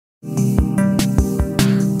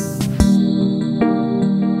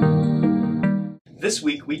This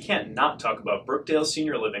week, we can't not talk about Brookdale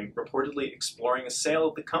Senior Living reportedly exploring a sale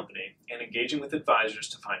of the company and engaging with advisors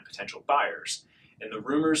to find potential buyers, and the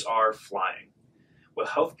rumors are flying. Will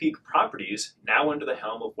Healthpeak Properties, now under the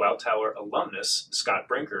helm of Welltower alumnus Scott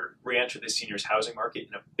Brinker, re-enter the seniors housing market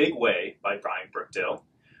in a big way by buying Brookdale?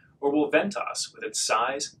 Or will Ventas, with its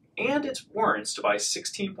size and its warrants to buy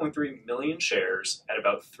 16.3 million shares at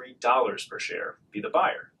about $3 per share, be the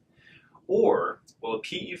buyer? Or will a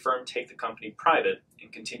PE firm take the company private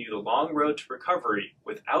and continue the long road to recovery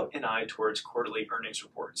without an eye towards quarterly earnings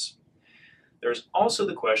reports? There's also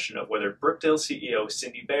the question of whether Brookdale CEO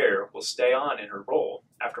Cindy Baer will stay on in her role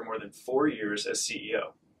after more than 4 years as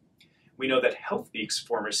CEO. We know that Healthpeak's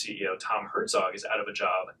former CEO Tom Herzog is out of a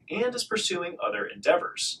job and is pursuing other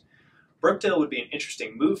endeavors. Brookdale would be an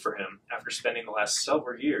interesting move for him after spending the last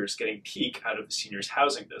several years getting Peak out of the seniors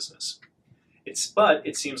housing business. But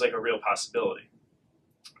it seems like a real possibility.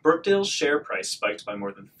 Brookdale's share price spiked by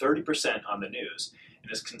more than 30% on the news and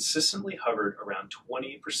has consistently hovered around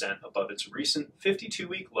 20% above its recent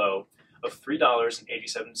 52-week low of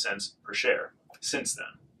 $3.87 per share since then.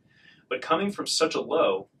 But coming from such a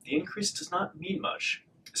low, the increase does not mean much,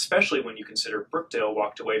 especially when you consider Brookdale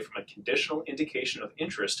walked away from a conditional indication of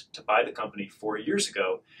interest to buy the company 4 years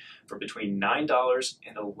ago for between $9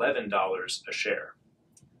 and $11 a share.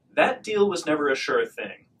 That deal was never a sure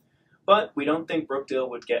thing, but we don't think Brookdale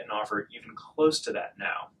would get an offer even close to that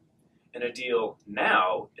now. And a deal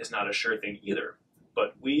now is not a sure thing either,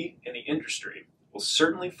 but we in the industry will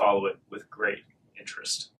certainly follow it with great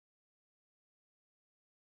interest.